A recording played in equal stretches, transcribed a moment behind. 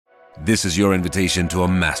This is your invitation to a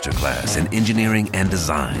masterclass in engineering and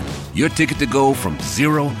design. Your ticket to go from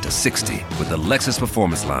 0 to 60 with the Lexus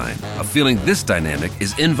Performance Line. A feeling this dynamic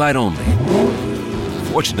is invite only.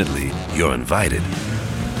 Fortunately, you're invited.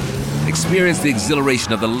 Experience the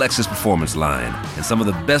exhilaration of the Lexus Performance Line and some of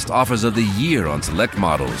the best offers of the year on select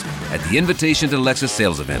models at the Invitation to Lexus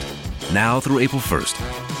sales event, now through April 1st.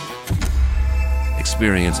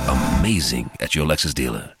 Experience amazing at your Lexus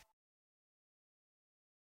dealer.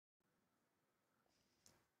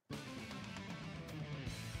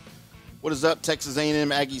 What is up, Texas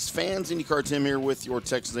A&M Aggies fans? IndyCar Tim here with your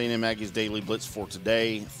Texas A&M Aggies Daily Blitz for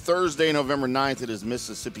today. Thursday, November 9th, it is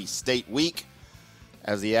Mississippi State week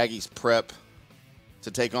as the Aggies prep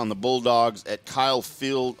to take on the Bulldogs at Kyle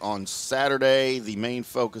Field on Saturday. The main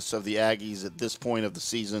focus of the Aggies at this point of the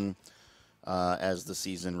season, as the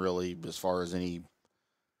season really, as far as any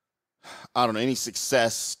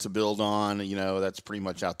success to build on, that's pretty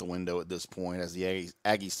much out the window at this point as the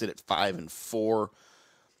Aggies sit at 5-4.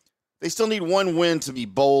 They still need one win to be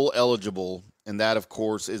bowl eligible, and that, of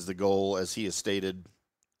course, is the goal, as he has stated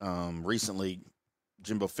recently.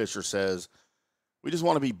 Jimbo Fisher says, we just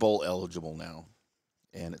want to be bowl eligible now.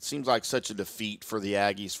 And it seems like such a defeat for the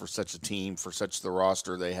Aggies, for such a team, for such the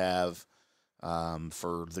roster they have,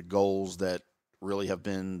 for the goals that really have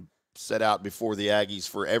been set out before the Aggies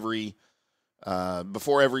for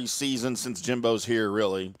before every season since Jimbo's here,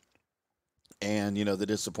 really. And, the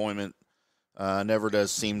disappointment never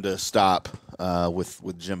does seem to stop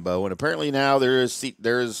with Jimbo. And apparently now there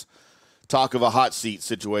is talk of a hot seat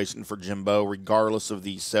situation for Jimbo, regardless of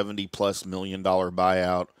the $70+ million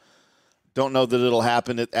buyout. Don't know that it'll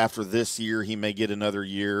happen after this year. He may get another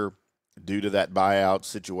year due to that buyout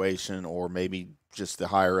situation, or maybe just the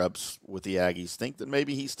higher-ups with the Aggies think that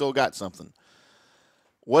maybe he's still got something.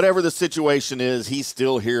 Whatever the situation is, he's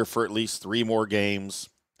still here for at least 3 more games.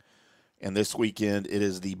 And this weekend, it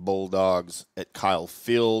is the Bulldogs at Kyle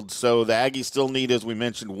Field. So the Aggies still need, as we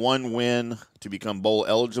mentioned, one win to become bowl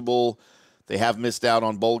eligible. They have missed out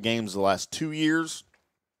on bowl games the last 2 years.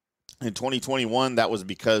 In 2021, that was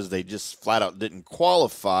because they just flat out didn't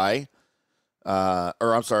qualify.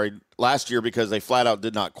 Last year because they flat out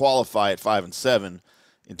did not qualify at 5-7.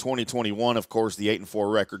 In 2021, of course, the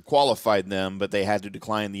 8-4 record qualified them, but they had to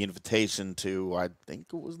decline the invitation to, I think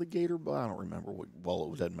it was the Gator Bowl. I don't remember what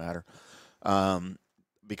bowl. It doesn't matter.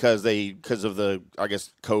 Because of the, I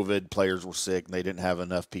guess, COVID, players were sick, and they didn't have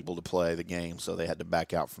enough people to play the game, so they had to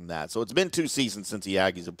back out from that. So it's been 2 seasons since the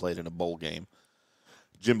Aggies have played in a bowl game.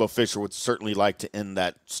 Jimbo Fisher would certainly like to end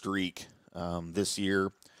that streak this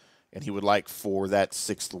year, and he would like for that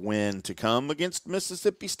 6th win to come against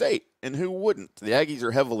Mississippi State. And who wouldn't? The Aggies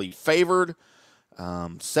are heavily favored.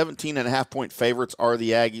 17.5-point favorites are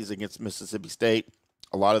the Aggies against Mississippi State.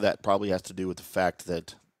 A lot of that probably has to do with the fact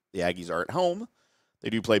that the Aggies are at home. They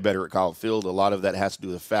do play better at Kyle Field. A lot of that has to do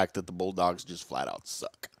with the fact that the Bulldogs just flat out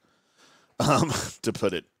suck, to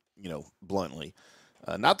put it, bluntly.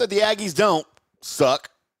 Not that the Aggies don't suck,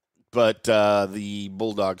 but the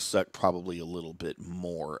Bulldogs suck probably a little bit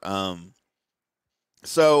more.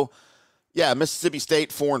 Mississippi State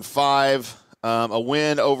 4-5. A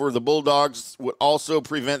win over the Bulldogs would also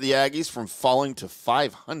prevent the Aggies from falling to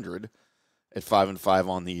 500 at 5-5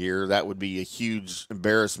 on the year. That would be a huge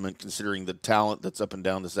embarrassment considering the talent that's up and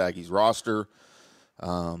down this Aggies roster.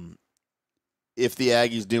 If the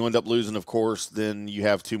Aggies do end up losing, of course, then you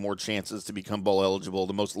have 2 more chances to become bowl eligible.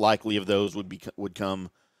 The most likely of those would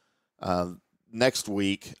come next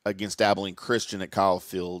week against Abilene Christian at Kyle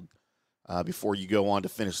Field before you go on to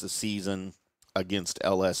finish the season against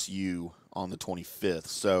LSU on the 25th.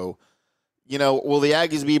 So, will the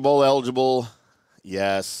Aggies be bowl eligible?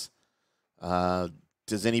 Yes.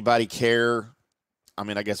 Does anybody care? I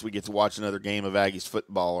mean, I guess we get to watch another game of Aggies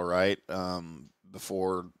football, right,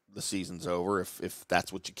 before the season's over, if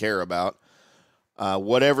that's what you care about.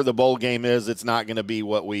 Whatever the bowl game is, it's not going to be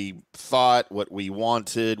what we thought, what we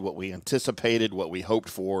wanted, what we anticipated, what we hoped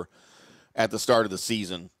for at the start of the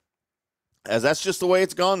season. As that's just the way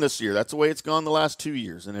it's gone this year. That's the way it's gone the last 2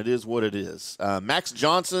 years, and it is what it is. Max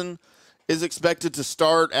Johnson is expected to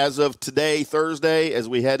start as of today, Thursday, as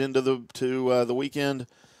we head into the weekend.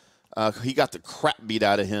 He got the crap beat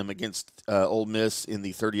out of him against Ole Miss in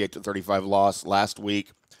the 38-35 loss last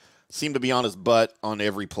week. Seemed to be on his butt on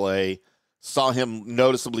every play. Saw him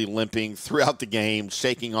noticeably limping throughout the game,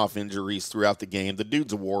 shaking off injuries throughout the game. The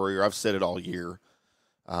dude's a warrior. I've said it all year.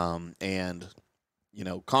 And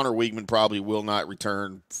Connor Weigman probably will not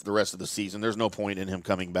return for the rest of the season. There's no point in him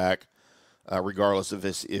coming back. Regardless of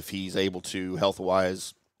if he's able to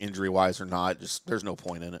health-wise, injury-wise or not. Just there's no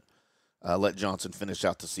point in it. Let Johnson finish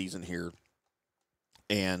out the season here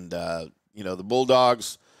And, the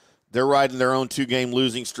Bulldogs, they're riding their own 2-game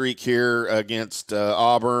losing streak here against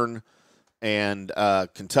Auburn and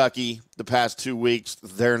Kentucky the past 2 weeks.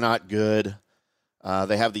 They're not good.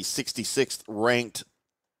 They have the 66th ranked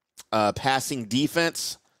passing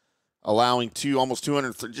defense, allowing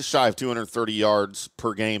just shy of 230 yards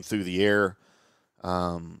per game through the air.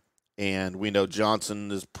 And we know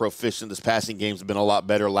Johnson is proficient. This passing game's been a lot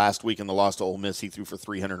better. Last week in the loss to Ole Miss, he threw for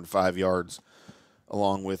 305 yards,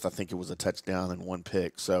 along with, I think it was a touchdown and 1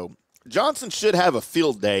 pick. So Johnson should have a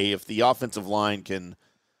field day if the offensive line can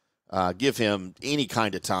give him any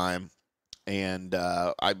kind of time. And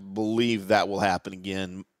I believe that will happen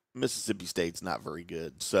again. Mississippi State's not very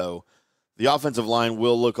good. So the offensive line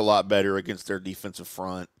will look a lot better against their defensive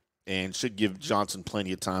front and should give Johnson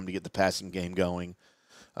plenty of time to get the passing game going.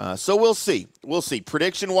 So we'll see. We'll see.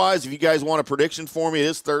 Prediction-wise, if you guys want a prediction for me, it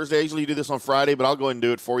is Thursday. I usually do this on Friday, but I'll go ahead and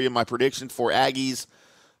do it for you. My prediction for Aggies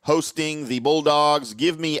hosting the Bulldogs.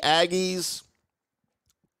 Give me Aggies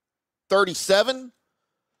 37,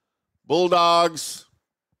 Bulldogs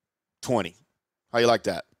 20. How you like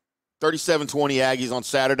that? 37-20 Aggies on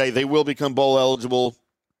Saturday. They will become bowl eligible,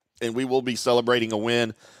 and we will be celebrating a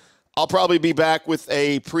win. I'll probably be back with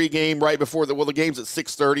a pregame right before the game's at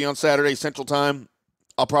 6:30 on Saturday Central Time.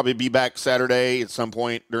 I'll probably be back Saturday at some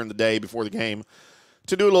point during the day before the game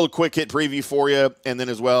to do a little quick hit preview for you, and then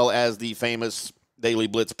as well as the famous Daily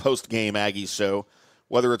Blitz post-game Aggies show.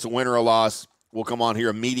 Whether it's a win or a loss, we'll come on here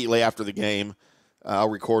immediately after the game. I'll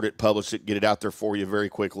record it, publish it, get it out there for you very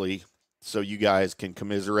quickly so you guys can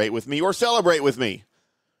commiserate with me or celebrate with me.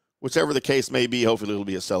 Whichever the case may be, hopefully it'll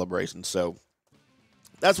be a celebration. So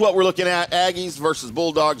that's what we're looking at, Aggies versus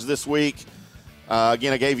Bulldogs this week.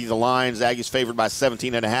 Again, I gave you the lines. Aggies favored by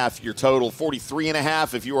 17.5. Your total,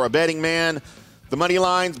 43.5 if you are a betting man. The money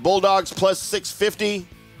lines, Bulldogs plus 650.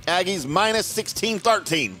 Aggies minus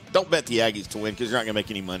 16-13. Don't bet the Aggies to win because you're not going to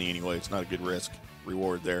make any money anyway. It's not a good risk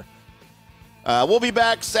reward there. We'll be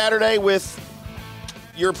back Saturday with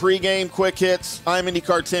your pregame quick hits. I'm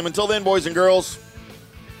IndyCar Tim. Until then, boys and girls,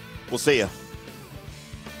 we'll see you.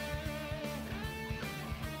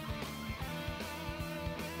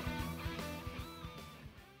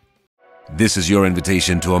 This is your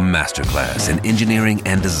invitation to a masterclass in engineering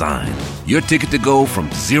and design. Your ticket to go from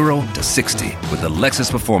 0 to 60 with the Lexus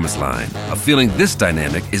Performance Line. A feeling this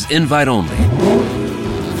dynamic is invite only.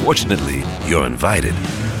 Fortunately, you're invited.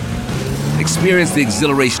 Experience the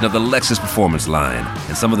exhilaration of the Lexus Performance Line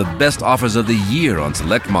and some of the best offers of the year on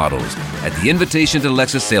select models at the Invitation to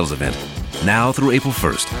Lexus sales event, now through April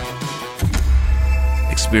 1st.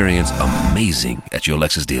 Experience amazing at your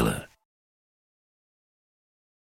Lexus dealer.